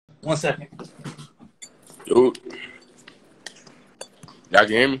1 second. Dude. Y'all can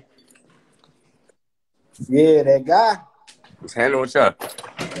hear me? Yeah, that guy. What's happening with y'all?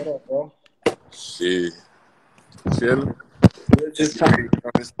 What up, bro? Shit. Chilling. Just Getting ready to get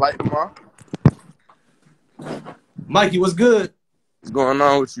on this flight tomorrow. Mikey, what's good? What's going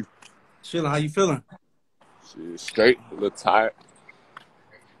on with you? Chilling. How you feeling? Shit, straight. A little tired.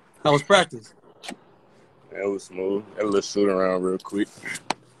 How was practice? It was smooth. Had a little shoot around real quick.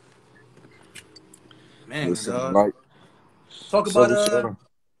 Man, dog. Like, Talk about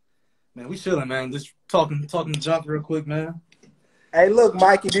man, we chilling, man. Just talking junk real quick, man. Hey, look,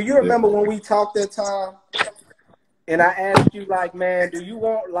 Mikey, do you remember when we talked that time? And I asked you, like, man, do you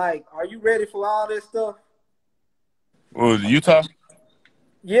want, like, are you ready for all this stuff? what was it, Utah?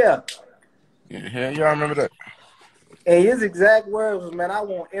 Yeah. Yeah, y'all remember that. And his exact words was, man, I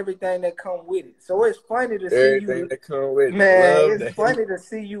want everything that come with it. So it's funny to see Everything you, that come with it. man. Love, It's funny to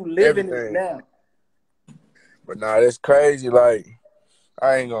see you living it everything. now. But nah, that's crazy. Like,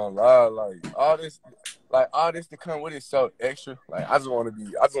 I ain't gonna lie. Like all this to come with it so extra. Like I just want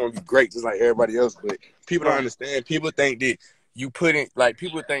to be great, just like everybody else. But people don't understand. People think that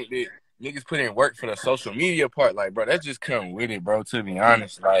people think that niggas put in work for the social media part. Like, bro, that just come with it, bro. To be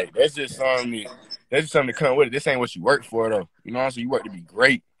honest, like that's just something to come with it. This ain't what you work for, though. You know what I'm saying? You work to be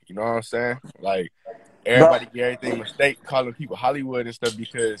great. You know what I'm saying? Like everybody get everything mistake, calling people Hollywood and stuff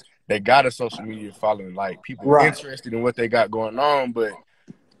because they got a social media following. Like people interested in what they got going on, but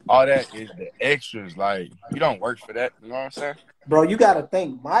all that is the extras. Like, you don't work for that. You know what I'm saying? Bro, you got to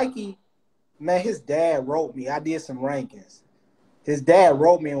think, Mikey, man, his dad wrote me. I did some rankings. His dad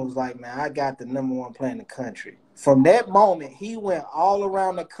wrote me and was like, man, I got the #1 player in the country. From that moment, he went all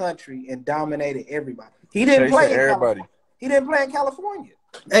around the country and dominated everybody. He didn't play in everybody. He didn't play in California.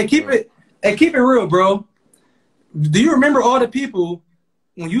 Hey, keep it real, bro. Do you remember all the people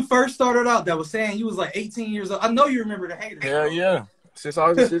when you first started out that was saying you was like 18 years old? I know you remember the haters. Hell yeah. Since I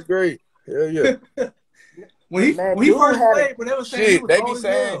was in 6th grade. Hell yeah. when he first played, when they was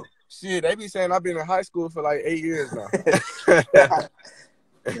saying shit, they be saying I've been in high school for like 8 years now. Man,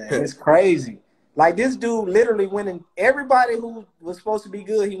 it's crazy. Like this dude literally went in. Everybody who was supposed to be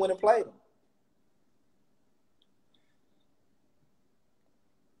good, he went and played them.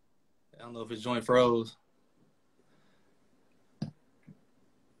 I don't know if his joint froze.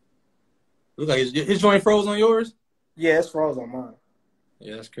 Look like his joint froze on yours? Yeah, it's froze on mine.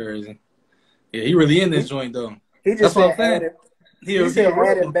 Yeah, that's crazy. Yeah, he really in this joint though. He just said add it. He said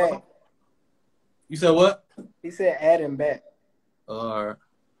add him back. You said what? He said add him back. All right.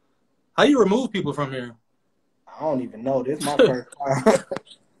 How you remove people from here? I don't even know. This is my first time.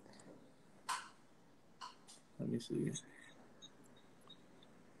 Let me see.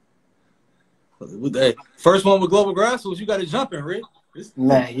 Hey, first one with Global Grassroots, you got to jump in, Rick.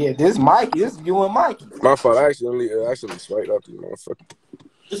 Man, yeah, this Mikey. This is you and Mikey. My fault. I actually swiped up the motherfucker.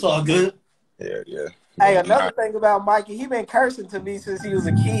 It's all good. Yeah. Hey, another thing about Mikey, he been cursing to me since he was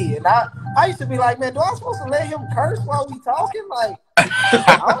a kid. And I used to be like, man, do I supposed to let him curse while we talking? Like,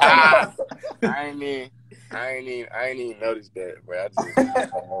 I ain't even noticed that, but I just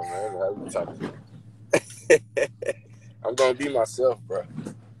come on, man. How we talking? I'm gonna be myself, bro.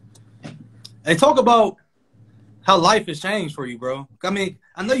 Hey, talk about how life has changed for you, bro. I mean,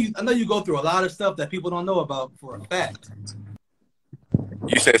 I know you go through a lot of stuff that people don't know about for a fact.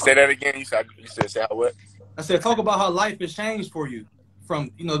 You said say that again. You said say how what? I said talk about how life has changed for you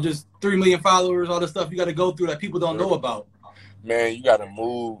from just 3 million followers, all the stuff you got to go through that people don't know about. Man, you gotta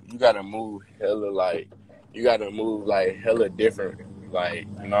move hella hella different. Like,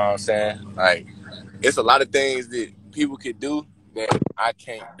 you know what I'm saying? Like, it's a lot of things that people could do that I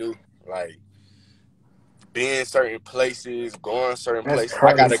can't do. Like being certain places, going certain places.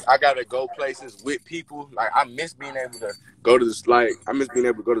 Crazy. I gotta go places with people. Like I miss being able to go to the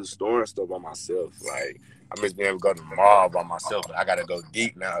store and stuff by myself. Like I miss being able to go to the mall by myself. But I gotta go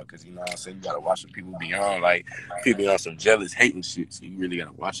deep now because you know what I'm saying. You gotta watch what people be on. Like people be on some jealous, hating shit. So you really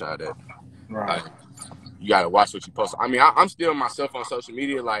gotta watch all that. Right. Like, you gotta watch what you post. I mean, I'm still myself on social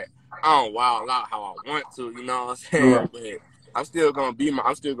media. Like I don't wild out how I want to. You know what I'm saying? Right. But I'm still gonna be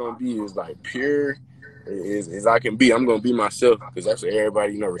as like pure as I can be. I'm gonna be myself because that's what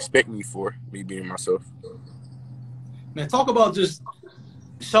everybody respect me for, me being myself. Man, talk about just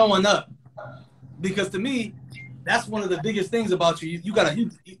showing up, because to me that's one of the biggest things about you. You got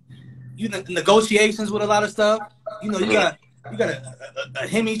negotiations with a lot of stuff. You got a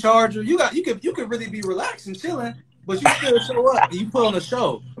Hemi charger. You could really be relaxed and chilling, but you still show up and you put on a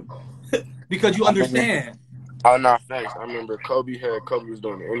show because you understand. Oh, no, thanks. I remember Kobe was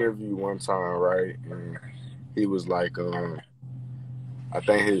doing an interview one time, right? And he was like, I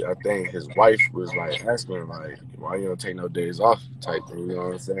think his wife was like asking like, why you don't take no days off type thing, you know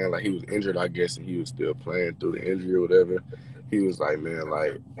what I'm saying? Like he was injured, I guess, and he was still playing through the injury or whatever. He was like, man,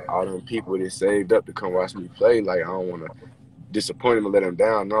 like all them people that saved up to come watch me play, like I don't want to disappoint him and let him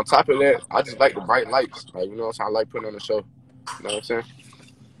down. And on top of that, I just like the bright lights, like you know what I'm saying? I like putting on the show, you know what I'm saying?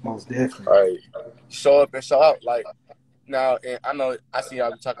 Most definitely. Like show up and show out, like. Now, and I know I see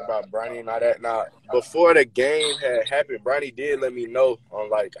y'all talking about Bronny and all that. Now, before the game had happened, Bronny did let me know on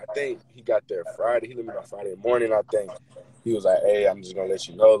like I think he got there Friday. He let me know Friday morning. I think he was like, "Hey, I'm just gonna let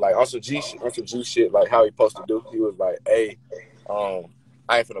you know." Like on some G shit, like how he supposed to do. He was like, "Hey,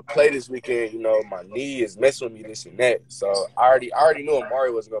 I ain't finna play this weekend. You know, my knee is messing with me, this and that." So I already knew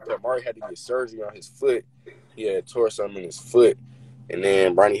Amari wasn't gonna play. Amari had to get surgery on his foot. He had tore something in his foot. And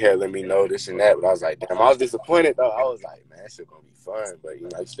then Bronny had let me know this and that, but I was like, damn, I was disappointed though. I was like, man, that shit gonna be fun, but you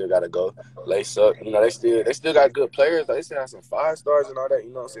know, you still gotta go lace up. You know, they still got good players. Like, they still have some 5-stars and all that. You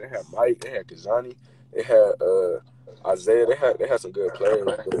know what I'm saying? They had Mike, they had Kajani, they had Isaiah. They had some good players.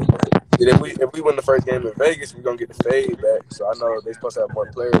 But if we win the first game in Vegas, we're gonna get the fade back. So I know they're supposed to have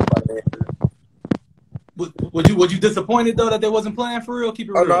more players by then. Was you disappointed though that they wasn't playing for real? Keep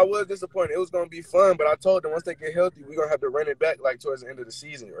it real. Oh no, I was disappointed. It was gonna be fun, but I told them once they get healthy, we're gonna have to run it back like towards the end of the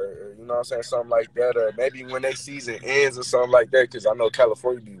season, or you know what I'm saying, something like that, or maybe when their season ends or something like that. Because I know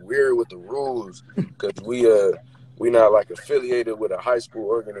California be weird with the rules, because we not like affiliated with a high school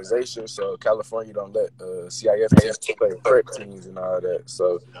organization, so California don't let CIF teams play prep teams and all that.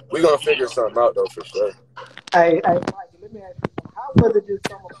 So we're gonna figure something out though for sure. Hey, Mike, let me ask you something. How was it this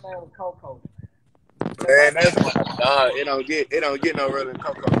summer playing with Coco? Man, that's my dog. It don't get no real than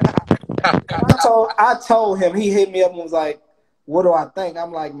Coco. I told him, he hit me up and was like, what do I think?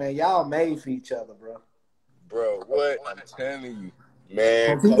 I'm like, man, y'all made for each other, bro. Bro, what? I'm telling you,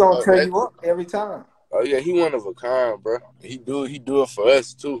 man. He gonna turn you up every time. Oh yeah, he one of a kind, bro. He do it for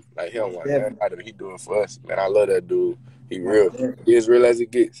us too. Like he don't want Definitely. nothing out of it. He do it for us, man. I love that dude. He real. He as real as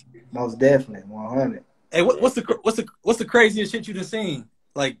it gets. Most definitely, 100. Hey, what's the craziest shit you done seen?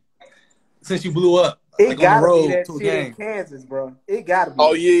 Like since you blew up? It like gotta on the road be that to a shit game. in Kansas, bro. It gotta be.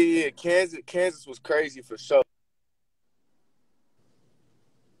 Oh yeah. Kansas was crazy for sure.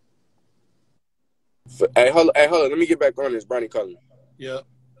 Hey, hold on. Let me get back on this. Bronny calling. Yeah.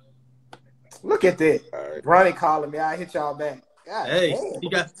 Look at that. All right. Bronny calling me. I hit y'all back. God Hey,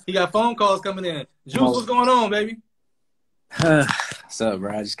 damn. he got phone calls coming in. Juice, what's going on, baby? What's up,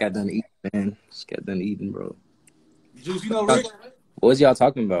 bro? I just got done eating, man. Just got done eating, bro. Juice, you know Rick? What was y'all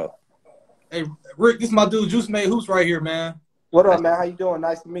talking about? Hey, Rick, this is my dude, Juice Made Hoops right here, man. What up, man? How you doing?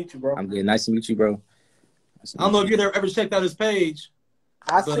 Nice to meet you, bro. I'm good. Nice to meet you, bro. I don't know if you ever checked out his page.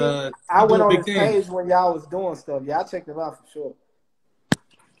 I went on his page when y'all was doing stuff. Yeah, I checked him out for sure.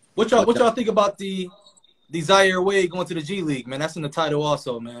 What y'all think about the Zaire Wade going to the G League, man? That's in the title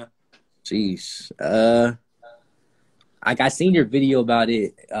also, man. Jeez. I seen your video about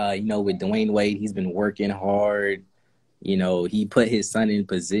it, you know, with Dwayne Wade. He's been working hard. You know, he put his son in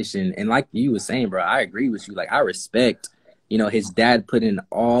position. And like you were saying, bro, I agree with you. Like, I respect, you know, his dad put in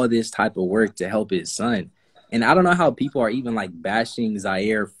all this type of work to help his son. And I don't know how people are even, like, bashing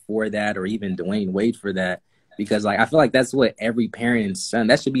Zaire for that or even Dwayne Wade for that. Because, like, I feel like that's what every parent and son,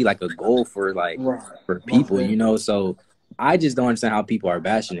 that should be, like, a goal for, like, for people, you know? So I just don't understand how people are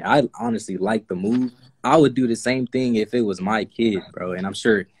bashing it. I honestly like the move. I would do the same thing if it was my kid, bro. And I'm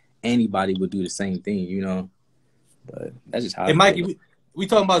sure anybody would do the same thing, you know? But that's just how Hey, Mikey, we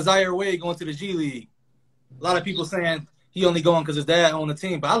talking about Zaire Wade going to the G League. A lot of people saying he only going because his dad owned the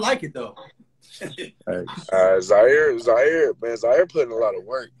team, but I like it, though. Zaire, man, Zaire putting a lot of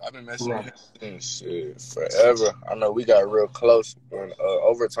work. I've been messing with him shit forever. I know we got real close when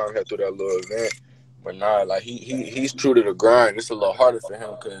overtime had through that little event, but nah, like he's true to the grind. It's a little harder for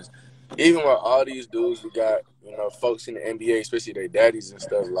him because even with all these dudes, we got, you know, folks in the NBA, especially their daddies and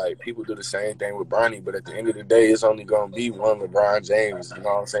stuff, like, people do the same thing with Bronny, but at the end of the day, it's only going to be one LeBron James, you know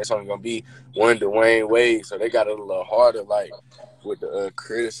what I'm saying? It's only going to be one Dwayne Wade, so they got it a little harder, like, with the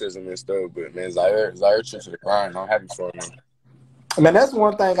criticism and stuff, but, man, Zaire true to the grind. I'm happy for him. I mean, that's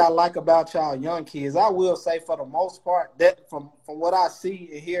one thing I like about y'all young kids. I will say, for the most part, that from what I see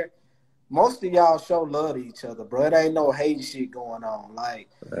and hear, most of y'all show love to each other, bro. It ain't no hate shit going on. Like,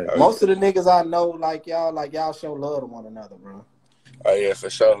 most of the niggas I know, like y'all show love to one another, bro. Oh, yeah, for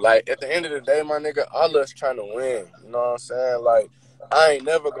sure. Like, at the end of the day, my nigga, all us trying to win. You know what I'm saying? Like, I ain't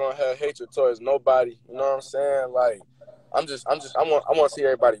never gonna have hatred towards nobody. You know what I'm saying? Like, I want to see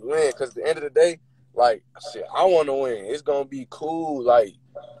everybody win, because at the end of the day, like, shit, I want to win. It's gonna be cool. Like,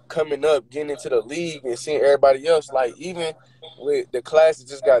 coming up, getting into the league and seeing everybody else, like even with the class that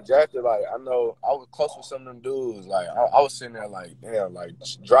just got drafted, like I know I was close with some of them dudes. Like I was sitting there like, damn, like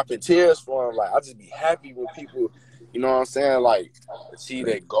dropping tears for them. Like I just be happy when people, you know what I'm saying, like see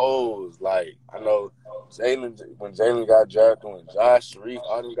their goals. Like I know when Jalen got drafted, when Josh Sharif,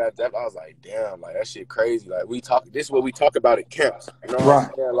 all them got drafted, I was like, damn, like that shit crazy. Like this is what we talk about at camps. You know what I'm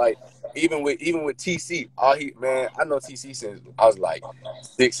Right. saying? Like even with TC, I know TC since I was like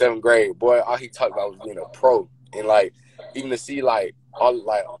 6th, 7th grade. Boy, all he talked about was being a pro. And like even to see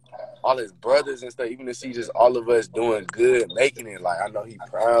all his brothers and stuff, even to see just all of us doing good, making it, like I know he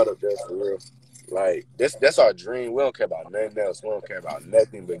proud of that for real. Like that's our dream. We don't care about nothing else. We don't care about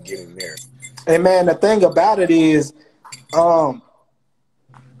nothing but getting there. And man, the thing about it is,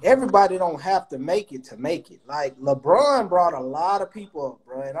 everybody don't have to make it to make it. Like LeBron brought a lot of people up,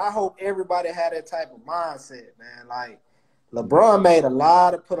 bro, and I hope everybody had that type of mindset, man. Like LeBron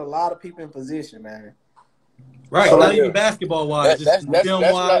put a lot of people in position, man. Right, So, not even basketball wise, just film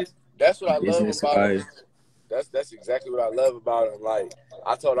wise. That's what I love Business about him. wise. That's exactly what I love about him. Like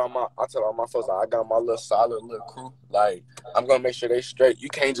I told all my folks, like, I got my little solid little crew. Like I'm gonna make sure they straight. You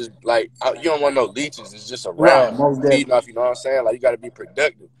can't just you don't want no leeches. It's just right, around most feeding definitely. off. You know what I'm saying? Like you got to be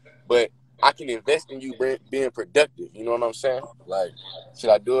productive. But I can invest in you being productive. You know what I'm saying? Like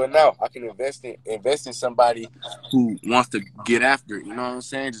should I do it now? I can invest in somebody who wants to get after it. You know what I'm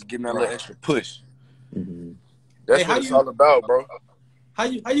saying? Just give them that little extra push. Mm-hmm. That's what it's all about, bro. How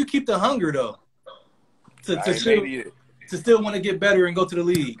you keep the hunger though? I ain't made it yet. To still want to get better and go to the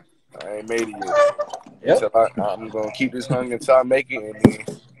league. I ain't made it yet. Yep. I'm gonna keep this hunger until I make it, and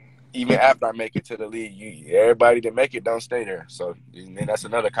then even after I make it to the league, everybody that make it don't stay there. So then that's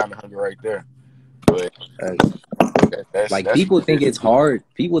another kind of hunger right there. But that's People think it's hard.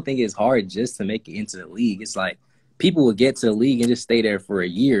 People think it's hard just to make it into the league. It's like people will get to the league and just stay there for a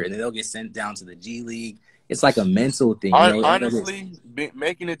year, and then they'll get sent down to the G League. It's like a mental thing, you know. Honestly,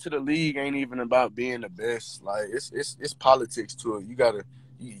 making it to the league ain't even about being the best. Like it's politics to it.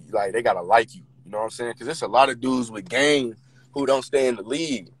 They gotta like you. You know what I'm saying? Because there's a lot of dudes with game who don't stay in the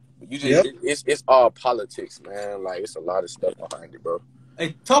league. Yep. It's all politics, man. Like it's a lot of stuff behind it, bro.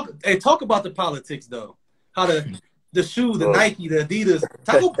 Hey, talk about the politics though. How the shoe, the Nike, the Adidas.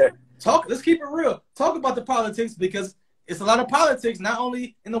 Talk. Let's keep it real. Talk about the politics because it's a lot of politics, not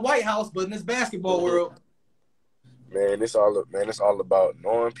only in the White House but in this basketball world. Man, it's all about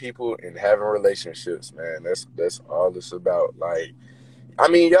knowing people and having relationships, man. That's all it's about. Like, I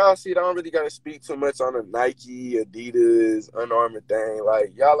mean, y'all see, I don't really gotta speak too much on the Nike, Adidas, Under Armour thing.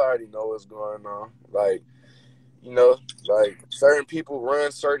 Like, y'all already know what's going on. Like, you know, like certain people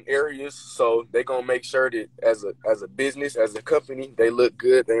run certain areas, so they gonna make sure that as a business, as a company, they look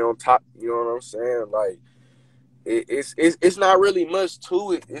good, they on top. You know what I'm saying? Like, it's not really much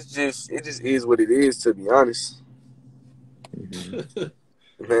to it. It just is what it is, to be honest.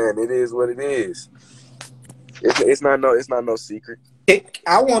 Man, it is what it is. It's not no secret.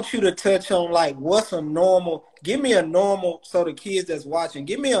 I want you to touch on like what's a normal. Give me a normal. So the kids that's watching,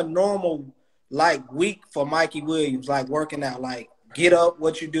 give me a normal like week for Mikey Williams, like working out. Like get up,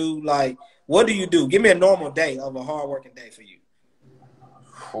 what you do. Like what do you do? Give me a normal day of a hard working day for you.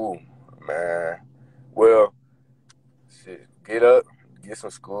 Ooh, man. Well, shit, get up, get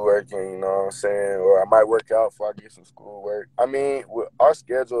some schoolwork in, you know what I'm saying? Or I might work out before I get some schoolwork. I mean, with our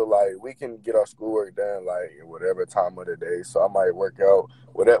schedule, like, we can get our schoolwork done, like, at whatever time of the day. So I might work out,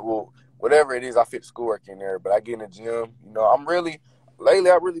 whatever it is, I fit schoolwork in there. But I get in the gym, you know, lately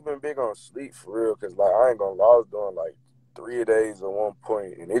I've really been big on sleep for real. Because, like, I ain't gonna lie, I was doing, like, 3 days at one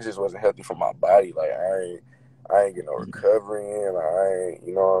point, and it just wasn't healthy for my body. Like, I ain't get no recovery in. I ain't,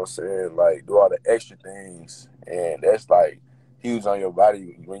 you know what I'm saying? Like, do all the extra things. And that's, like, huge on your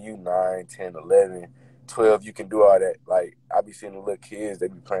body. When you 9, 10, 11, 12, you can do all that. Like, I be seeing the little kids, they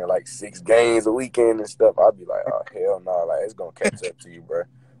be playing, like, 6 games a weekend and stuff. I be like, oh, hell no. Like, it's going to catch up to you, bro.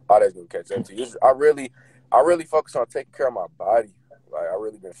 All that's going to catch up to you. I really focus on taking care of my body. Like, I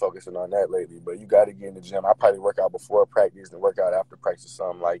really been focusing on that lately. But you got to get in the gym. I probably work out before practice and work out after practice or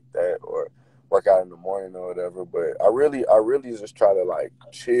something like that, or work out in the morning or whatever. But I really just try to, like,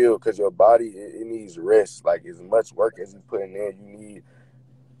 chill because your body, it needs rest. Like, as much work as you putting in, you need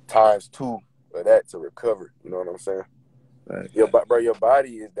times 2 of that to recover. You know what I'm saying? Right. Your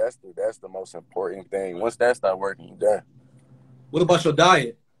body that's the most important thing. Once that start working, you done. What about your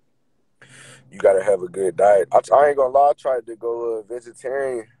diet? You gotta have a good diet. I ain't gonna lie, I tried to go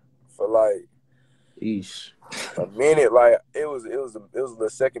vegetarian for like Eesh. a minute. Like it was a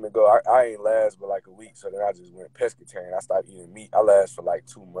second ago. I ain't last but like a week, so then I just went pescatarian. I started eating meat. I last for like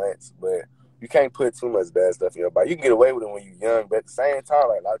 2 months, but you can't put too much bad stuff in your body. You can get away with it when you're young, but at the same time,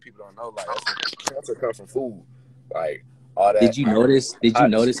 like a lot of people don't know, like cancer comes from food, like all that. Did you notice? Did you hot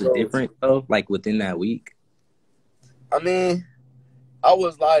notice a Cheetos. difference though? Like within that week? I mean, I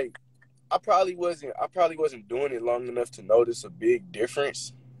was like, I probably wasn't doing it long enough to notice a big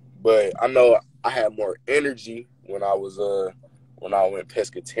difference, but I know I had more energy when I went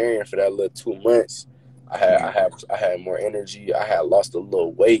pescatarian for that little 2 months. I had more energy. I had lost a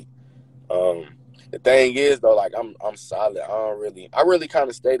little weight. The thing is though, like I'm solid. I really kind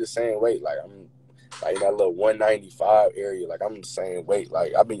of stay the same weight. Like I'm like in that little 195 area. Like I'm the same weight.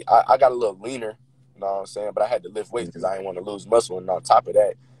 Like I got a little leaner. You know what I'm saying? But I had to lift weights because I didn't want to lose muscle. And on top of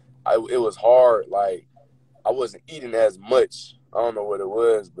that, it was hard. Like I wasn't eating as much. I don't know what it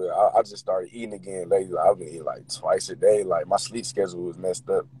was, but I just started eating again lately. I've been eating like twice a day. Like my sleep schedule was messed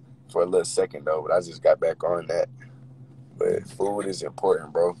up for a little second though, but I just got back on that. But food is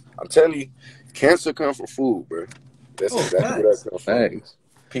important, bro. I'm telling you, cancer comes from food, bro. That's exactly where that comes from. Thanks.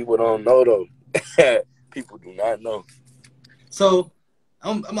 People don't know though. People do not know. So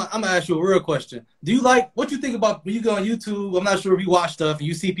I'm gonna ask you a real question. Do you like what you think about when you go on YouTube? I'm not sure if you watch stuff and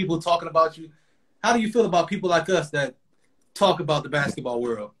you see people talking about you. How do you feel about people like us that talk about the basketball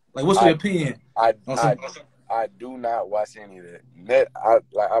world? Like, what's your opinion? I do not watch any of that.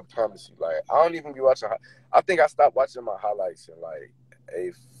 I promise you. Like, I don't even be watching. I think I stopped watching my highlights in like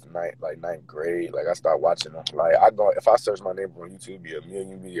ninth grade. Like, I stopped watching them. Like, if I search my name on YouTube, be a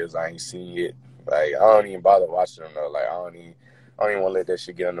million videos I ain't seen yet. Like, I don't even bother watching them though. Like, I don't even want to let that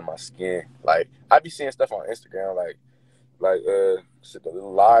shit get under my skin. Like, I be seeing stuff on Instagram, like the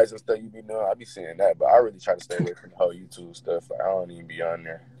little lies and stuff you be doing. I be seeing that, but I really try to stay away from the whole YouTube stuff. Like, I don't even be on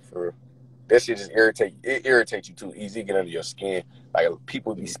there for real. That shit just irritates you too easy, get under your skin. Like,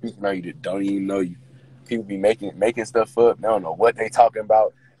 people be speaking on you that don't even know you. People be making stuff up. They don't know what they talking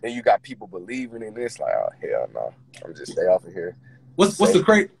about. Then you got people believing in this. Like, oh hell no, I'm just stay off of here. What's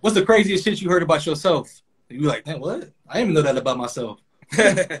the craziest shit you heard about yourself? You like, man, what? I didn't even know that about myself.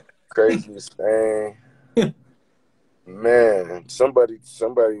 Craziest thing. Man, somebody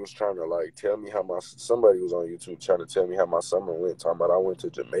was trying to like tell me how somebody was on YouTube trying to tell me how my summer went, talking about I went to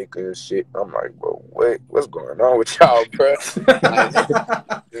Jamaica and shit. I'm like, bro, what's going on with y'all, bro?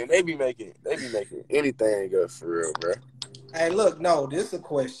 And they be making anything up for real, bro. Hey, look, no, this is a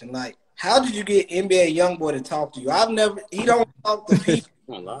question. Like, how did you get NBA YoungBoy to talk to you? He don't talk to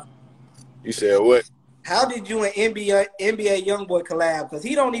people. You said what? How did you and NBA YoungBoy collab? Because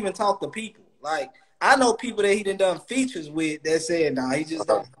he don't even talk to people. Like, I know people that he done features with that said, nah, he just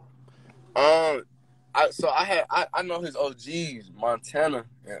don't. I know his OGs, Montana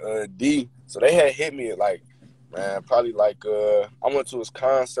and D. So they had hit me like, man, probably like I went to his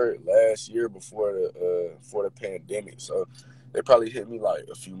concert last year before the pandemic. So they probably hit me like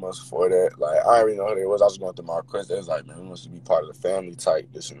a few months before that. Like, I didn't really know who they was. I was going through my request. They was like, man, we want to be part of the family type,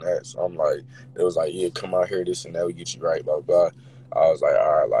 this and that. So I'm like, they was like, yeah, come out here, this and that, we get you right, blah, blah. I was like,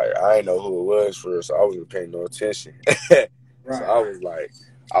 all right, like, I didn't know who it was first, so I wasn't paying no attention. Right. So I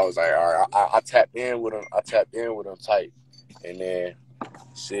was like, all right, I tapped in with him. Tight. And then,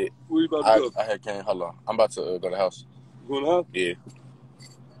 shit. Where you about to go? I had came, hold on. I'm about to go to the house. You going to the house? Yeah.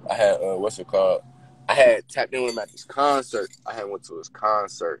 I had, what's it called? I had tapped in with him at this concert. I had went to his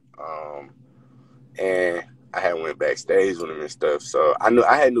concert. And I had went backstage with him and stuff. So I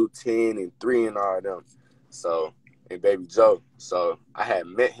knew 10 and 3 and all of them. So, and Baby Joe. So I had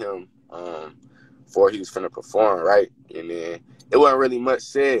met him before he was finna perform, right? And then it wasn't really much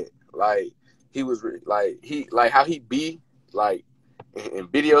said. Like, he was like how he be like in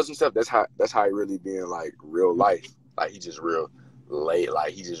videos and stuff. That's how he really be in like real life. Like, he just real late.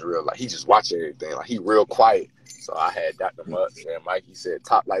 Like, he just watching everything. Like, he real quiet. So I had Dr. Mutz and Mikey said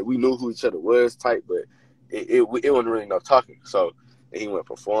top. Like, we knew who each other was type, but it wasn't really no talking. So he went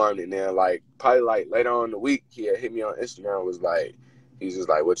performed, and then like probably like later on in the week, he had hit me on Instagram. He's just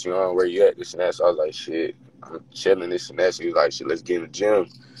like, what you on? Where you at? This and that. So I was like, shit, I'm chilling, this and that. So he was like, shit, let's get in the gym.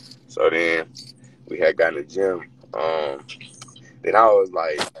 So then we had got in the gym. Then I was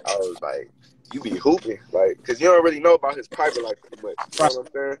like, you be hooping, like, cause you don't really know about his private life too much. You know what I'm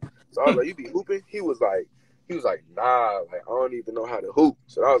saying? So I was like, you be hooping? He was like, nah, like, I don't even know how to hoop.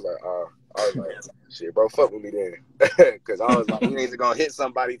 So I was like, shit, bro, fuck with me then. Cause I was like, we ain't gonna hit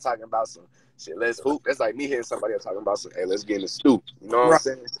somebody talking about some shit, let's hoop. That's like me hitting somebody else talking about some, hey, let's get in the stoop. You know what I'm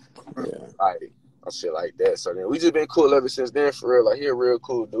saying? Yeah. Like, shit like that. So then we just been cool ever since then, for real. Like, he a real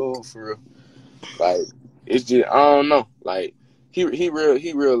cool dude, for real. Like, it's just, I don't know. Like, he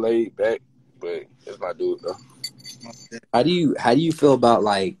real laid back, but it's my dude though. How do you feel about,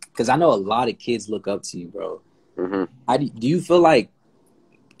 like, because I know a lot of kids look up to you, bro. Mm-hmm. Do you feel like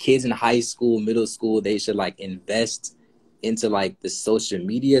kids in high school, middle school, they should like invest into like the social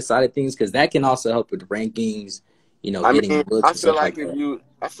media side of things, because that can also help with rankings, you know, I getting mean, looks and stuff like that.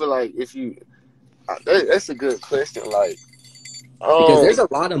 That's a good question. Like, Because there's a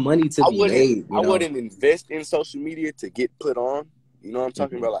lot of money to I be made, you know. wouldn't invest in social media to get put on. You know what I'm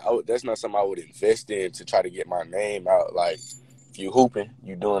talking about? Like, that's not something I would invest in to try to get my name out. Like, if you hooping,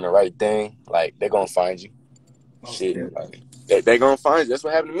 you doing the right thing. Like, they're gonna find you. Shit, like they gonna find you. That's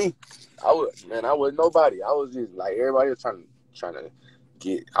what happened to me. I was nobody. I was just like everybody was trying to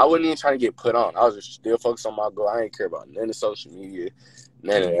get. I wasn't even trying to get put on. I was just still focused on my goal. I didn't care about none of social media,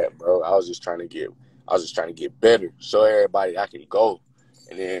 none of that, bro. I was just trying to get better, show everybody I can go,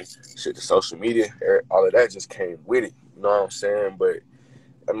 and then shit, the social media, all of that just came with it. You know what I'm saying? But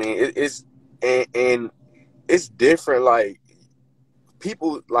I mean, it's it's different. Like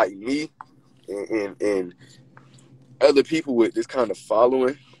people like me and other people with this kind of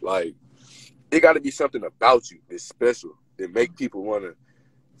following, like it got to be something about you that's special that make people want to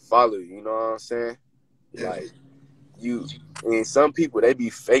follow you. You know what I'm saying? Yeah. Like and some people, they be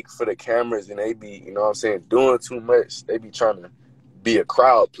fake for the cameras and they be, you know what I'm saying, doing too much. They be trying to be a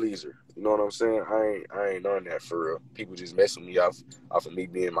crowd pleaser. You know what I'm saying? I ain't on that for real. People just mess with me off of me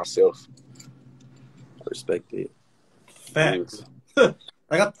being myself. I respect it. Facts.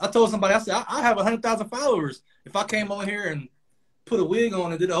 Like I told somebody, I said, I have 100,000 followers. If I came on here and put a wig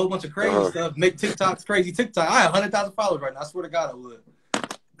on and did a whole bunch of crazy stuff, make TikToks, crazy TikTok, I have 100,000 followers right now. I swear to God I would.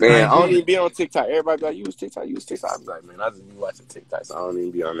 Man, I don't even be on TikTok. Everybody be like, use TikTok. I be like, man, I just be watching TikTok, so I don't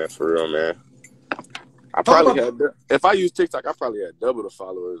even be on that for real, man. If I use TikTok, I probably had double the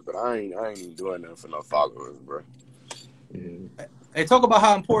followers, but I ain't even doing nothing for no followers, bro. Hey, talk about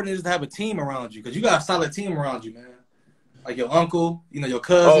how important it is to have a team around you, because you got a solid team around you, man. Like your uncle, you know, your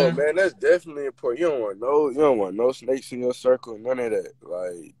cousin. Oh man, that's definitely important. You don't want no snakes in your circle, none of that.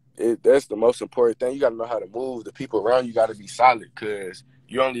 Like that's the most important thing. You gotta know how to move. The people around you gotta be solid, cause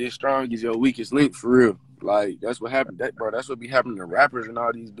you only as strong as your weakest link, for real. Like that's what happened. That's what be happening to rappers and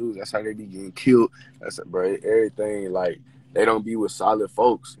all these dudes. That's how they be getting killed. Everything. Like they don't be with solid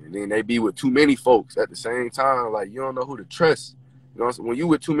folks, and then they be with too many folks at the same time. Like you don't know who to trust. You know, when you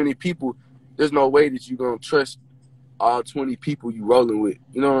with too many people, there's no way that you gonna trust all 20 people you rolling with.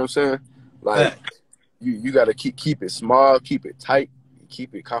 You know what I'm saying? Like you gotta keep it small, keep it tight,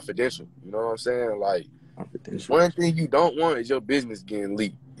 keep it confidential. You know what I'm saying? Like one thing you don't want is your business getting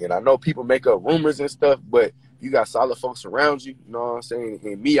leaked. And I know people make up rumors and stuff, but you got solid folks around you. You know what I'm saying?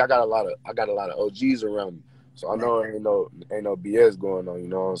 And me, I got a lot of OGs around me, so I know ain't no BS going on. You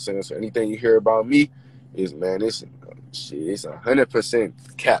know what I'm saying? So anything you hear about me is, man, it's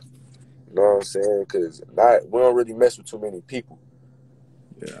 100% cap. You know what I'm saying? Because we don't really mess with too many people.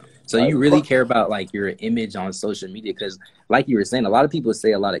 Yeah. So you really care about like your image on social media, because like you were saying, a lot of people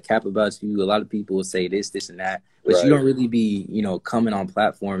say a lot of cap about you. A lot of people say this and that, but you don't really be, you know, coming on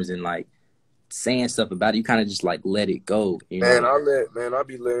platforms and like saying stuff about it. You kind of just like let it go. You know? I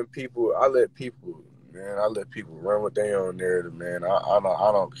let people run what they on narrative, man. I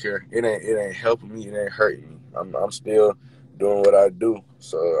don't care. It ain't helping me. It ain't hurting me. I'm still doing what I do,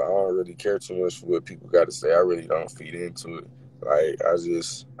 so I don't really care too much for what people got to say. I really don't feed into it. Like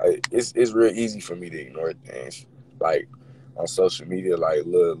it's real easy for me to ignore things like on social media, like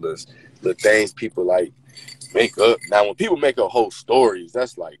little things people like make up. Now when people make up whole stories,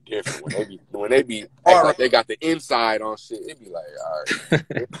 that's like different. When they be like they got the inside on shit, it be like, all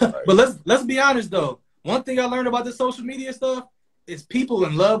right. But let's be honest though. One thing I learned about this social media stuff is people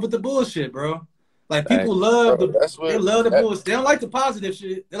in love with the bullshit, bro. Like people love the bullshit. They don't like the positive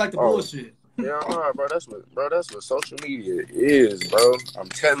shit. They like the bullshit. Yeah, bro. That's what social media is, bro. I'm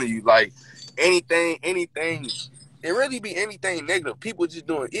telling you, like anything. It really be anything negative. People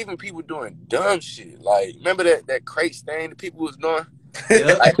doing dumb shit. Like remember that crate stain that people was doing.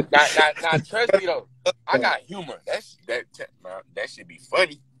 Yeah. Like, not trust me though. I got humor. That should be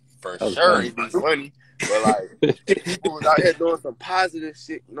funny for sure. It'd be funny. But like people was out here doing some positive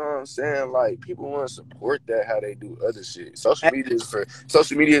shit, you know what I'm saying? Like people want to support that how they do other shit. Social media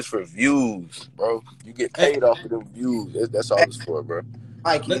is for views, bro. You get paid off of them views. That's all it's for, bro.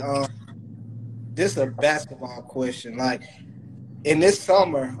 Mikey, this is a basketball question. Like in this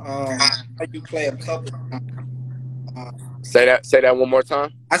summer, you play a couple of times. Say that one more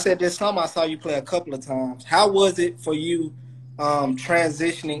time. I said this summer I saw you play a couple of times. How was it for you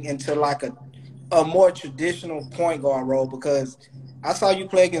transitioning into like a more traditional point guard role? Because I saw you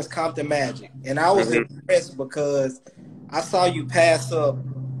play against Compton Magic, and I was impressed because I saw you pass up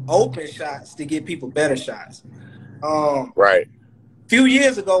open shots to get people better shots. Right. A few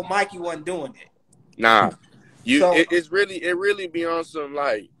years ago, Mikey wasn't doing it. Nah. So It's really be on some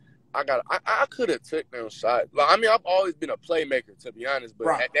like I could have took them shots. Like, I mean, I've always been a playmaker to be honest, but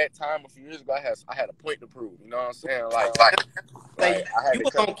right. at that time a few years ago, I had a point to prove. You know what I'm saying? Like Say I had you to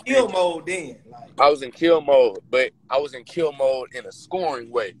was come. on kill mode then. Like I was in kill mode, but I was in kill mode in a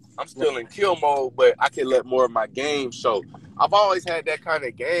scoring way. I'm still in kill mode, but I can let more of my game show. I've always had that kind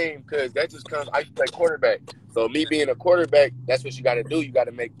of game because that just comes. I used to play quarterback, so me being a quarterback, that's what you got to do. You got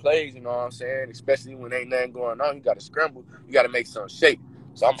to make plays. You know what I'm saying? Especially when ain't nothing going on, you got to scramble. You got to make some shape.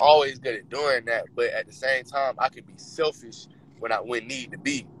 So I'm always good at doing that. But at the same time, I can be selfish when need to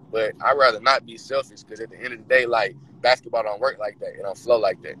be. But I'd rather not be selfish because at the end of the day, like basketball don't work like that. It don't flow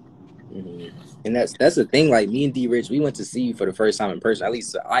like that. Mm-hmm. And that's the thing. Like me and D Rich, we went to see you for the first time in person. At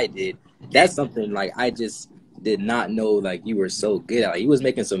least I did. That's something like I just did not know. Like you were so good at. Like, he was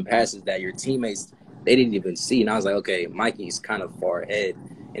making some passes that your teammates they didn't even see, and I was like, okay, Mikey's kind of far ahead.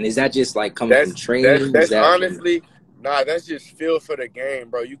 And is that just like coming from training? Is That's that from? honestly that's just feel for the game,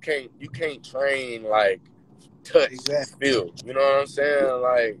 bro. You can't train like touch exactly. feel. You know what I'm saying?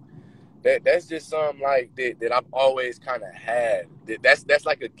 Like that's just something like that I've always kind of had. That's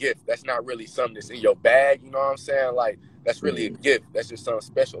like a gift. That's not really something that's in your bag. You know what I'm saying? Like that's really a gift. That's just something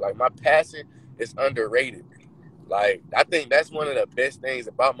special. Like my passing is underrated. Like I think that's one of the best things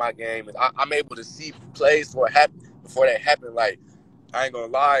about my game is I'm able to see plays before they happen. Like I ain't gonna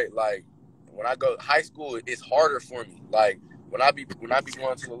lie. Like when I go to high school, it's harder for me. Like when I be going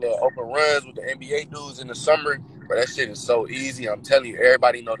to the little open runs with the NBA dudes in the summer. But that shit is so easy. I'm telling you,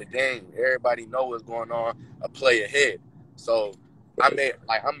 everybody know the game. Everybody know what's going on a play ahead. So I'm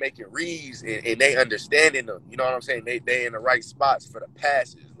making reads and they understanding them. You know what I'm saying? They in the right spots for the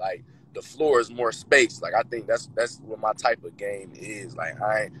passes. Like the floor is more space. Like I think that's what my type of game is. Like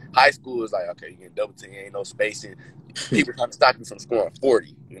high school is like, okay, you get double team, ain't no spacing. People trying to stop you from scoring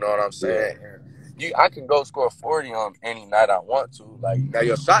 40. You know what I'm saying? I can go score 40 on any night I want to. Like now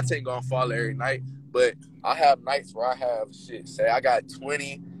your shots ain't gonna fall every night, but I have nights where I have say I got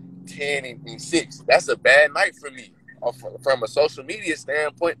 20, 10, and 6. That's a bad night for me. From a social media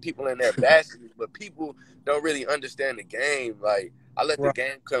standpoint, people in there bashing me, but people don't really understand the game. Like I let the Right.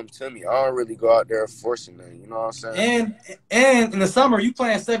 game come to me. I don't really go out there forcing it. You know what I'm saying? And in the summer you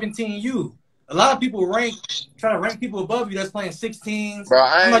playing 17U. A lot of people try to rank people above you that's playing 16s. Bro, I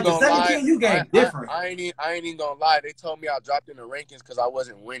I'm ain't like the gonna lie. 17U game different. I ain't even gonna lie. They told me I dropped in the rankings because I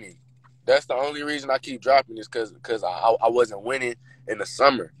wasn't winning. That's the only reason I keep dropping is because I wasn't winning in the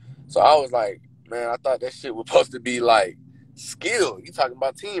summer. So I was like, man, I thought that shit was supposed to be like skill. You talking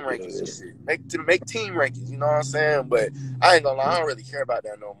about team rankings and shit. Make team rankings, you know what I'm saying? But I ain't gonna lie, I don't really care about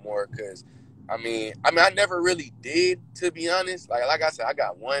that no more because I mean I never really did, to be honest. Like I said, I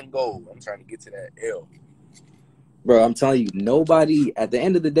got one goal. I'm trying to get to that L. Bro, I'm telling you, nobody at the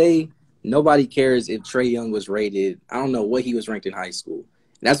end of the day, nobody cares if Trey Young was rated. I don't know what he was ranked in high school.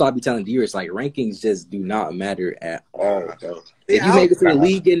 And that's why I be telling viewers, like rankings just do not matter at all, bro. If you make it to the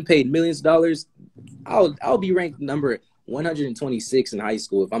league getting paid millions of dollars, I'll be ranked number 126 in high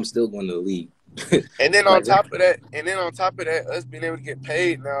school if I'm still going to the league. And then Like, on top of that, us being able to get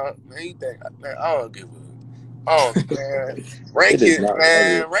paid now, man, you think, man, I don't give a. Oh man, it is not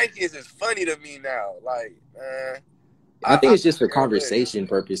matter. rankings is funny to me now. Like, man, I think it's just for conversation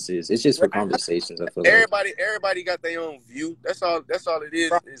purposes. It's just for conversations. I feel like everybody got their own view. That's all it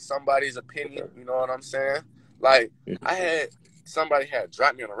is somebody's opinion. You know what I'm saying? Like, I had somebody had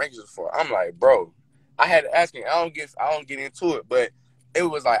dropped me on the rankings before. I'm like, bro, I had to ask him. I don't get into it, but it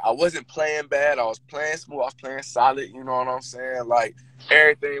was like I wasn't playing bad. I was playing smooth. I was playing solid. You know what I'm saying? Like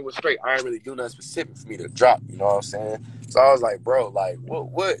everything was straight. I didn't really do nothing specific for me to drop. You know what I'm saying? So I was like, bro, like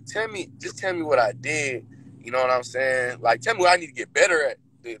what? Tell me what I did. You know what I'm saying? Like tell me what I need to get better at.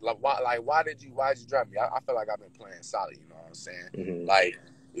 Like why did you drop me? I feel like I've been playing solid. You know what I'm saying? Mm-hmm. Like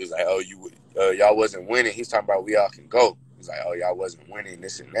it was like, oh y'all wasn't winning. He's talking about we all can go. He's like, oh y'all wasn't winning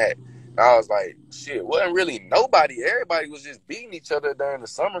this and that. And I was like, shit, wasn't really nobody. Everybody was just beating each other during the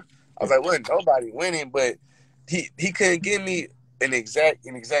summer. I was like, wasn't nobody winning, but he couldn't give me an exact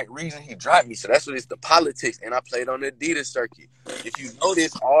reason he dropped me. So that's what it's the politics. And I played on the Adidas circuit. If you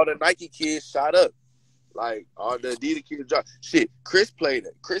notice, all the Nike kids shot up. Like all the Adidas kids dropped. Shit, Chris played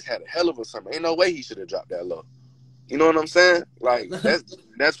it. Chris had a hell of a summer. Ain't no way he should have dropped that low. You know what I'm saying? Like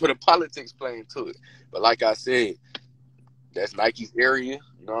that's where the politics playing to it. But like I said, that's Nike's area.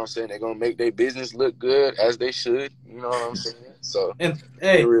 You know what I'm saying? They're going to make their business look good as they should. You know what I'm saying? So, and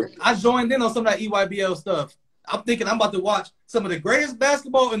hey, I joined in on some of that EYBL stuff. I'm thinking I'm about to watch some of the greatest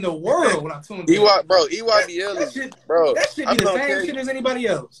basketball in the world when I tune in. EYBL that shit be the same shit as anybody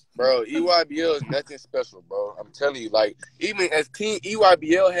else. Bro, EYBL is nothing special, bro. I'm telling you, like, even as team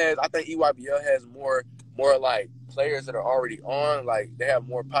EYBL has, I think EYBL has more more like players that are already on, like they have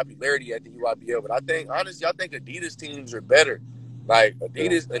more popularity at the UIBL. But I think honestly, I think Adidas teams are better. Like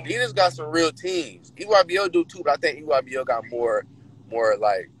Adidas got some real teams. EYBL do too, but I think EYBL got more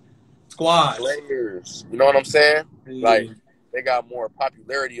like Squads. players. You know what I'm saying? Yeah. Like they got more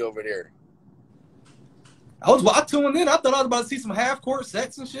popularity over there. I tuned in. I thought I was about to see some half court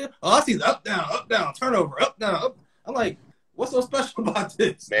sets and shit. Oh, I see up down, turnover, up down, up. I'm like, what's so special about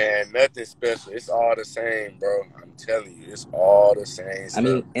this? Man, nothing special. It's all the same, bro. I'm telling you, it's all the same stuff. I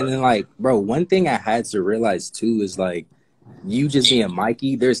mean, and then like, bro, one thing I had to realize too is like, you just being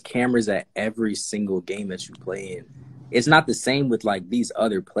Mikey, there's cameras at every single game that you play in. It's not the same with like these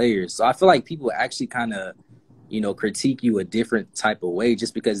other players. So I feel like people actually kind of, critique you a different type of way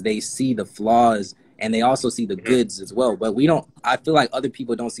just because they see the flaws and they also see the goods as well. But I feel like other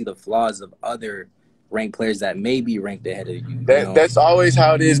people don't see the flaws of other ranked players that may be ranked ahead of you. That's always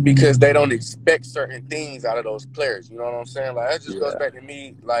how it is because they don't expect certain things out of those players. You know what I'm saying? Like that just goes back to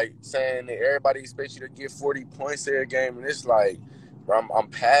me like saying that everybody expects you to get 40 points every game, and it's like, bro, I'm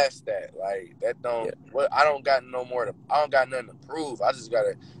past that. Like that don't. I don't got no more to. I don't got nothing to prove. I just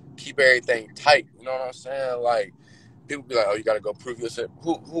gotta keep everything tight. You know what I'm saying? Like people be like, oh, you gotta go prove yourself.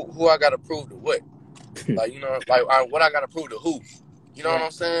 Who I gotta prove to what? Like what I gotta prove to who? You know what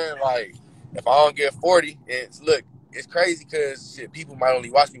I'm saying? Like. If I don't get 40, it's crazy because people might only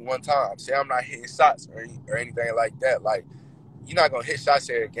watch me one time. Say I'm not hitting shots or anything like that. Like, you're not going to hit shots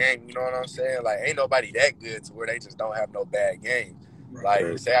every game. You know what I'm saying? Like, ain't nobody that good to where they just don't have no bad games.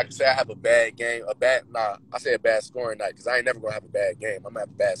 Like, say I have a bad game, I say a bad scoring night because I ain't never going to have a bad game. I'm going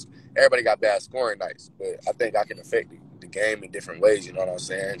to have everybody got bad scoring nights, but I think I can affect the game in different ways. You know what I'm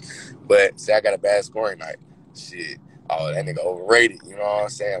saying? But say I got a bad scoring night. Shit. Oh, that nigga overrated, you know what I'm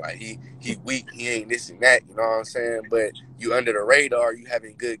saying? Like, he weak, he ain't this and that, you know what I'm saying? But you under the radar, you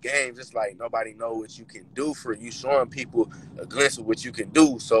having good games, it's like nobody know what you can do for you, showing people a glimpse of what you can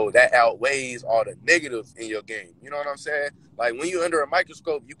do, so that outweighs all the negatives in your game, you know what I'm saying? Like, when you're under a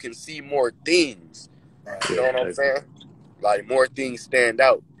microscope, you can see more things, you know what I'm saying? Like, more things stand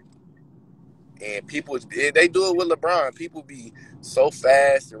out. And people, they do it with LeBron. People be so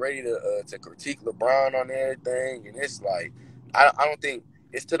fast and ready to critique LeBron on everything, and it's like I don't think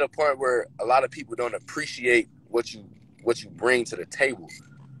it's to the point where a lot of people don't appreciate what you bring to the table.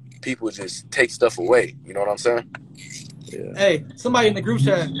 People just take stuff away. You know what I'm saying? Yeah. Hey, somebody in the group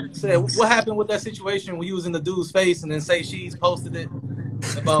chat said, "What happened with that situation when you was in the dude's face and then say she's posted it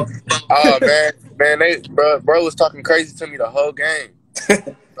about?" Oh man, bro was talking crazy to me the whole game.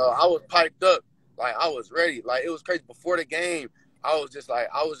 So I was piped up. Like I was ready. Like it was crazy before the game. I was just like,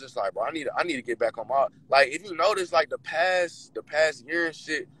 bro, I need to get back on my. Like if you notice, like the past year and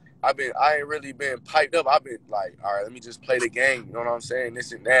shit, I ain't really been piped up. I've been like, all right, let me just play the game. You know what I'm saying?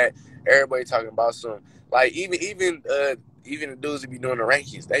 This and that. Everybody talking about some like even the dudes that be doing the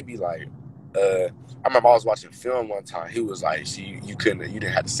rankings, they be like, I remember I was watching film one time. He was like, you didn't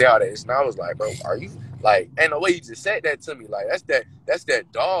have to say all that. And I was like, bro, are you like? Ain't no way you just said that to me. Like that's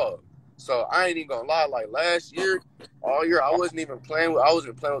that dog. So I ain't even gonna lie, like last year, all year, I wasn't playing with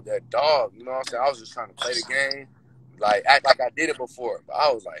that dog. You know what I'm saying? I was just trying to play the game, like act like I did it before. But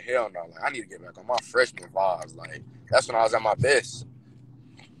I was like, hell no, like I need to get back on my freshman vibes. Like that's when I was at my best.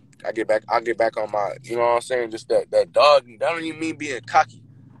 I get back on my, you know what I'm saying? Just that dog. That don't even mean being cocky.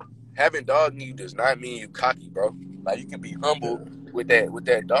 Having dog in you does not mean you cocky, bro. Like you can be humble with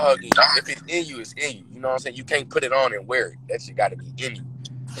that dog in you. If it's in you, it's in you. You know what I'm saying? You can't put it on and wear it. That shit got to be in you.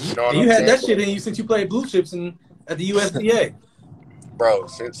 You know what you had that shit in you since you played blue chips at the USDA. Bro,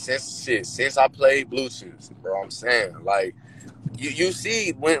 since I played blue chips, bro, I'm saying like you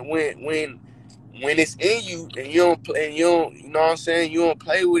see when it's in you and you don't play, you know what I'm saying, you don't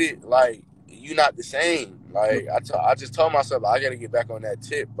play with it, like you're not the same. Like I just told myself I gotta get back on that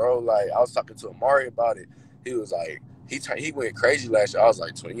tip, bro. Like I was talking to Amari about it. He was like he went crazy last year. I was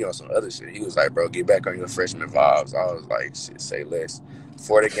like, you know, some other shit. He was like, bro, get back on your freshman vibes. I was like, shit, say less.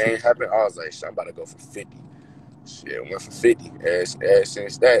 Before the game happened, I was like, shit, I'm about to go for 50. Shit, I went for 50. Ever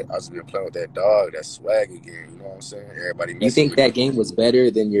since that, I just been playing with that dog, that swag again. You know what I'm saying? Everybody. You think that game was better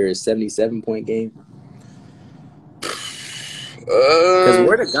than your 77-point game? Because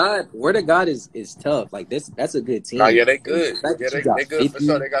Word of God is tough. Like that's a good team. Nah, yeah, they good. Yeah, they good 50. For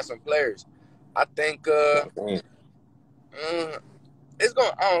sure. They got some players. I think it's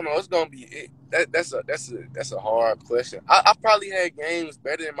gonna. I don't know. It's gonna be. That's a hard question. I probably had games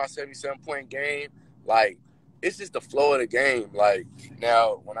better than my 77-point game. Like it's just the flow of the game. Like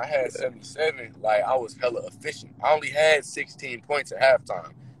now, when I had 77, like I was hella efficient. I only had 16 points at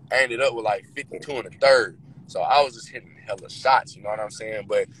halftime. I ended up with like 52 in the third. So I was just hitting hella shots, you know what I'm saying?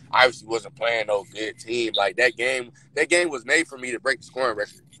 But I obviously wasn't playing no good team. Like that game was made for me to break the scoring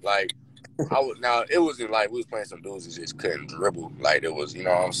record. Like now it wasn't like we was playing some dudes that just couldn't dribble. Like it was, you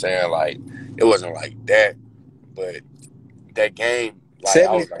know what I'm saying? Like it wasn't like that. But that game, like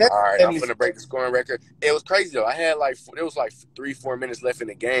I was like, 77, all right, I'm 76. finna break the scoring record. It was crazy though. I had like it was like 3-4 minutes left in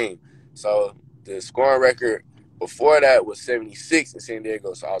the game. So the scoring record before that was 76 in San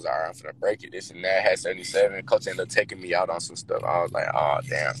Diego. So I was like, all right, I'm finna break it. This and that. I had 77. Coach ended up taking me out on some stuff. I was like, oh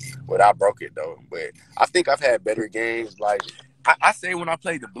damn. But I broke it though. But I think I've had better games. Like I say when I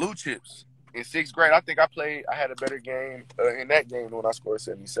played the Blue Chips in 6th grade, I think I had a better game in that game when I scored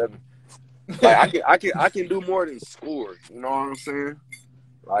 77. Like I can do more than score. You know what I'm saying?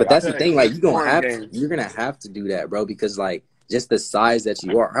 Like, But that's the thing. Like games. you're gonna have to do that, bro, because like just the size that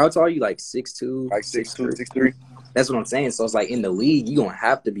you are. How tall are you? Like 6'2", Like 6'2", 6'3". That's what I'm saying. So it's like in the league, you're gonna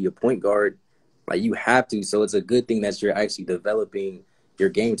have to be a point guard. Like you have to. So it's a good thing that you're actually developing your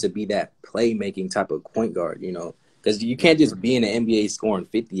game to be that playmaking type of point guard, you know, because you can't just be in the NBA scoring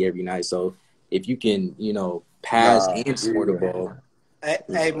 50 every night. So if you can, you know, pass and score the ball.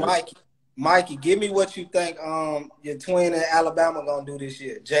 Hey, Mikey, give me what you think your twin in Alabama gonna do this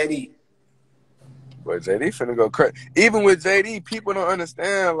year, JD. But JD finna go crazy. Even with JD, people don't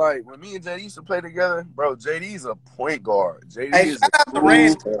understand. Like when me and JD used to play together, bro. JD's a point guard. JD Hey, is shout out a to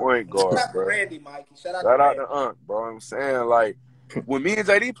Randy. point guard, Shout out to bro. Randy, Mikey. Shout out Shout out to to Unc, bro. I'm saying like when me and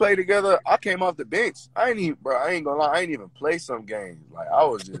JD played together, I came off the bench. I ain't gonna lie, I ain't even play some games. Like I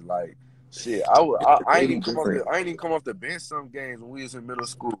was just like, shit. I ain't even come off the bench some games when we was in middle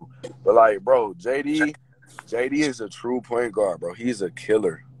school. But like, bro, JD is a true point guard, bro. He's a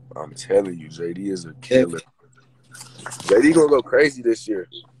killer. I'm telling you, JD is a killer. JD gonna go crazy this year,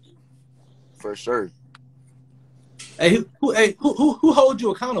 for sure. Hey, who holds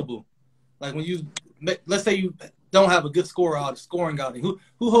you accountable? Like when you, let's say you don't have a good scoring out, who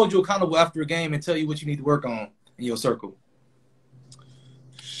holds you accountable after a game and tell you what you need to work on in your circle?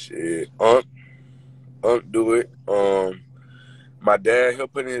 Shit, Unc do it. My dad, he'll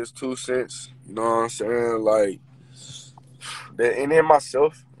put in his 2 cents. You know what I'm saying? Like, and then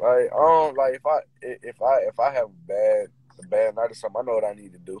myself, like, like if I have a bad night or something, I know what I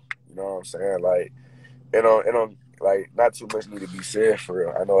need to do. You know what I'm saying? Like, like not too much need to be said for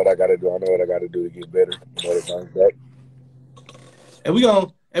real. I know what I gotta do. I know what I gotta do to get better. You know, to bounce back. And we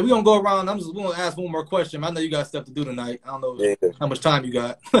gonna go around. We gonna ask one more question. I know you got stuff to do tonight. I don't know how much time you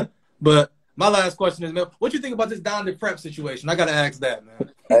got, but my last question is, man, what you think about this down to prep situation? I gotta ask that,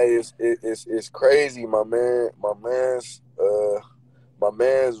 man. Hey, it's crazy, my man's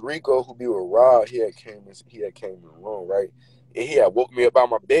Rico, who be with Rob, he had came in the room, right? And he had woke me up out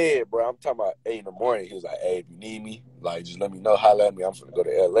my bed, bro. I'm talking about 8 in the morning. He was like, hey, if you need me, like, just let me know, holler at me. I'm finna go to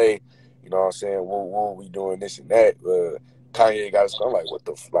LA. You know what I'm saying? What we doing this and that? Kanye got us. I'm like,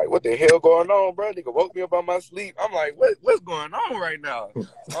 what the hell going on, bro? Nigga woke me up out my sleep. I'm like, what's going on right now?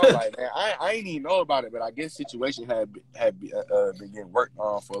 So I'm like, man, I ain't even know about it, but I guess situation had been getting worked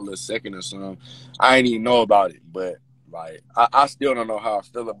on for a little second or something. I ain't even know about it, but like, I still don't know how I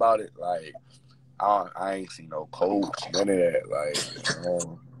feel about it. Like, I ain't seen no coach, none of that. Like,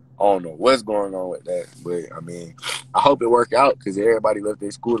 I don't know what's going on with that, but I mean, I hope it work out because everybody left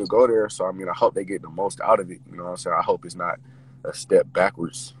their school to go there. So I mean, I hope they get the most out of it. You know what I'm saying? I hope it's not a step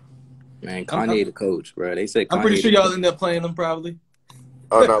backwards. Man, Kanye the coach, bro. They said Kanye. I'm pretty sure y'all end up playing them probably.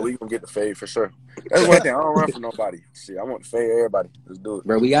 Oh no, we gonna get the fade for sure. That's one thing. I don't run for nobody. Shit, I want to fade everybody. Let's do it,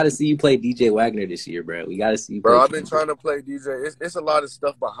 bro. We got to see you play DJ Wagner this year, bro. We got to see you play. Bro, I've been trying to play DJ. It's a lot of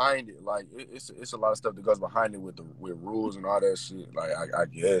stuff behind it. Like it's a lot of stuff that goes behind it with rules and all that shit. Like I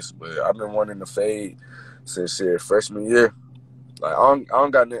guess, but I've been wanting to fade since freshman year. Like I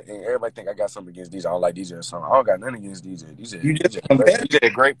don't got nothing. Everybody think I got something against DJ. I don't like DJ or something. I don't got nothing against DJ. DJ a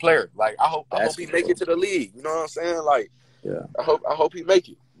great player. Like I hope he make it to the league. You know what I'm saying? Like yeah. I hope he make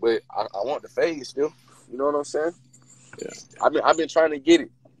it. But I want the fade still. You know what I'm saying? Yeah. I've been trying to get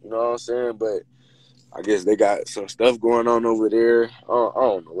it. You know what I'm saying? But I guess they got some stuff going on over there. I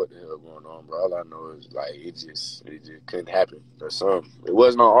don't know what the hell going on, bro. All I know is like it just couldn't happen or something. It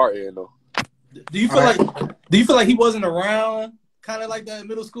wasn't on our end though. Do you feel like he wasn't around kind of like that in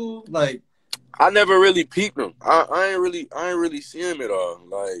middle school? Like I never really peeped him. I ain't really see him at all.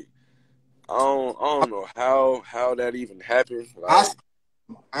 Like I don't know how that even happened. Like,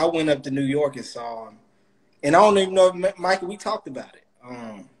 I went up to New York and saw him, and I don't even know if Mikey, we talked about it.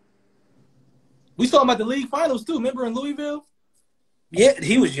 We saw him at the league finals too. Remember in Louisville? Yeah,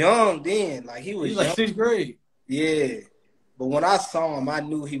 he was young then. Like he was like 6th grade. Yeah, but when I saw him, I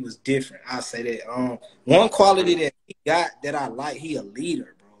knew he was different. I say that. One quality that he got that I like, he a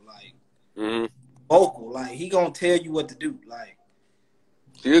leader, bro. Like, vocal. Like he gonna tell you what to do. Like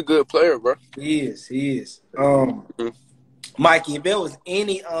He a good player, bro. he is. He is. Mm-hmm. Mikey, if there was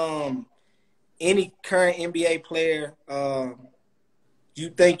any current NBA player you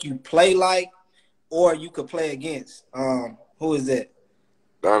think you play like or you could play against, who is that?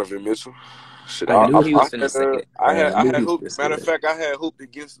 Donovan Mitchell. Shit, I knew he was finna say it. I had Knew he was hooped. finna say Matter of that. fact, I had hooped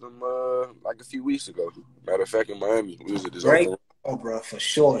against them like a few weeks ago. Matter of fact, in Miami, we was at this Great, open. oh, bro, for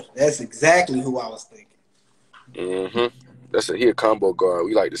sure. That's exactly who I was thinking. Mm-hmm. He a combo guard.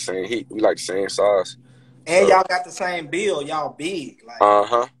 We like the same heat. We like the same size. And y'all got the same build. Y'all big. Like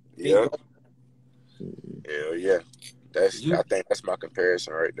big Yeah. bro. Hell yeah. I think that's my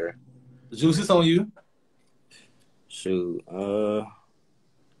comparison right there. Juice, it's on you. Shoot,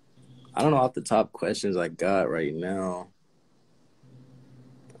 I don't know off the top questions I got right now.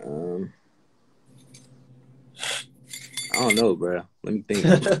 I don't know, bro. Let me think.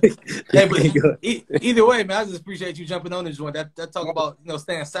 Hey, but either way, man, I just appreciate you jumping on this joint. That talk about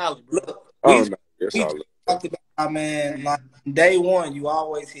staying solid, bro. Look, We talked about, man, like day one, you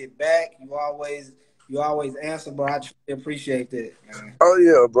always hit back. You always answer, bro. I truly appreciate that, man. Oh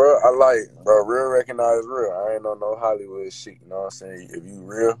yeah, bro. Bro, real recognize real. I ain't on no Hollywood shit, you know what I'm saying? If you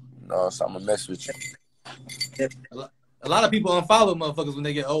real, so I'm gonna mess with you. A lot of people unfollow motherfuckers when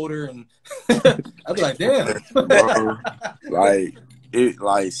they get older, and I'll be like, damn. Bro,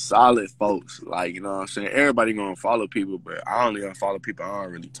 like solid folks. Like, you know what I'm saying? Everybody gonna follow people, but I only unfollow people I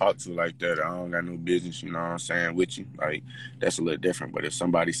don't really talk to like that. I don't got no business, you know what I'm saying, with you. Like, that's a little different. But if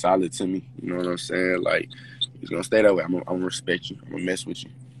somebody's solid to me, you know what I'm saying? Like, he's gonna stay that way. I'm gonna respect you. I'm gonna mess with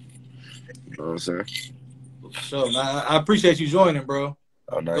you. You know what I'm saying? For sure, man. I appreciate you joining, bro.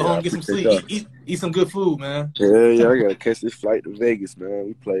 Oh, no, Go home and get some sleep. Eat some good food, man. Yeah, I gotta catch this flight to Vegas, man.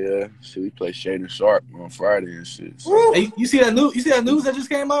 We play Shade and Sharp on Friday and shit. So. Hey, you see that news that just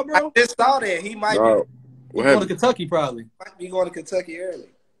came out, bro? I just saw that he might be going to Kentucky probably. Might be going to Kentucky early.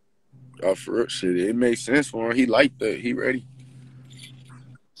 Oh, for real, shit, it makes sense for him. He like that. He ready.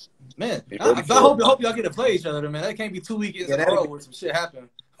 Man, I hope y'all get to play each other, man. That can't be 2 weekends in a row where some shit happen.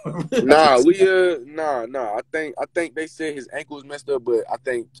 Nah. I think they said his ankle was messed up, but I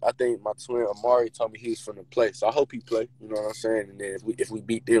think my twin Amari told me he was finna play, so I hope he play. You know what I'm saying? And then if we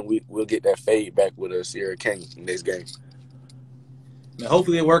beat them, we'll get that fade back with us Sierra King in this game. Man,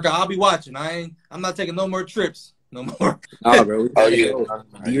 hopefully it work out. I'll be watching. I'm not taking no more trips. No more. Nah, bro. We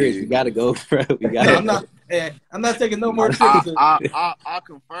gotta go, bro. We gotta. I'm not taking no more trips. I'll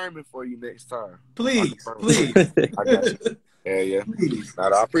confirm it for you next time. Please. I got you. Yeah. Please. Nah,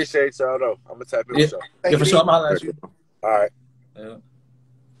 I appreciate y'all though. I'm gonna tap in with y'all. Yeah, for sure. I'm hollering at you. All right. Yeah.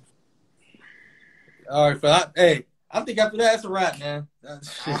 All right, but I think after that, it's a wrap, man.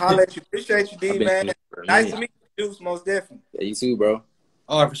 I'll holler at you. Appreciate you, D, man. Nice to meet you, Deuce, most definitely. Yeah, you too, bro.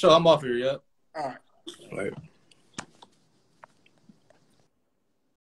 All right, for sure. I'm off here, yep. All right.